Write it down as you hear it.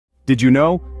Did you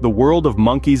know, the world of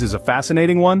monkeys is a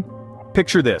fascinating one?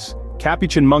 Picture this,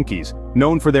 capuchin monkeys,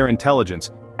 known for their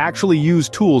intelligence, actually use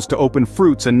tools to open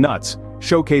fruits and nuts,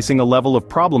 showcasing a level of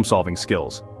problem-solving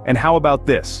skills. And how about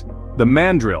this? The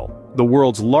mandrill, the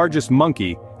world's largest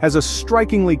monkey, has a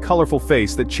strikingly colorful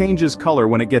face that changes color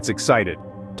when it gets excited.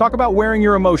 Talk about wearing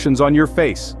your emotions on your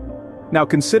face. Now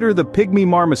consider the pygmy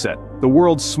marmoset, the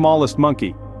world's smallest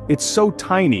monkey. It's so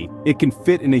tiny, it can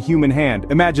fit in a human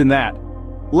hand, imagine that.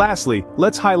 Lastly,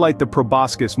 let's highlight the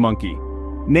proboscis monkey.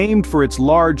 Named for its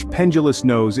large pendulous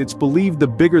nose, it's believed the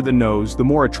bigger the nose, the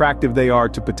more attractive they are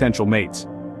to potential mates.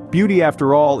 Beauty,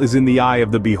 after all, is in the eye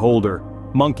of the beholder.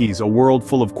 Monkeys, a world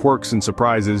full of quirks and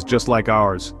surprises just like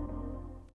ours.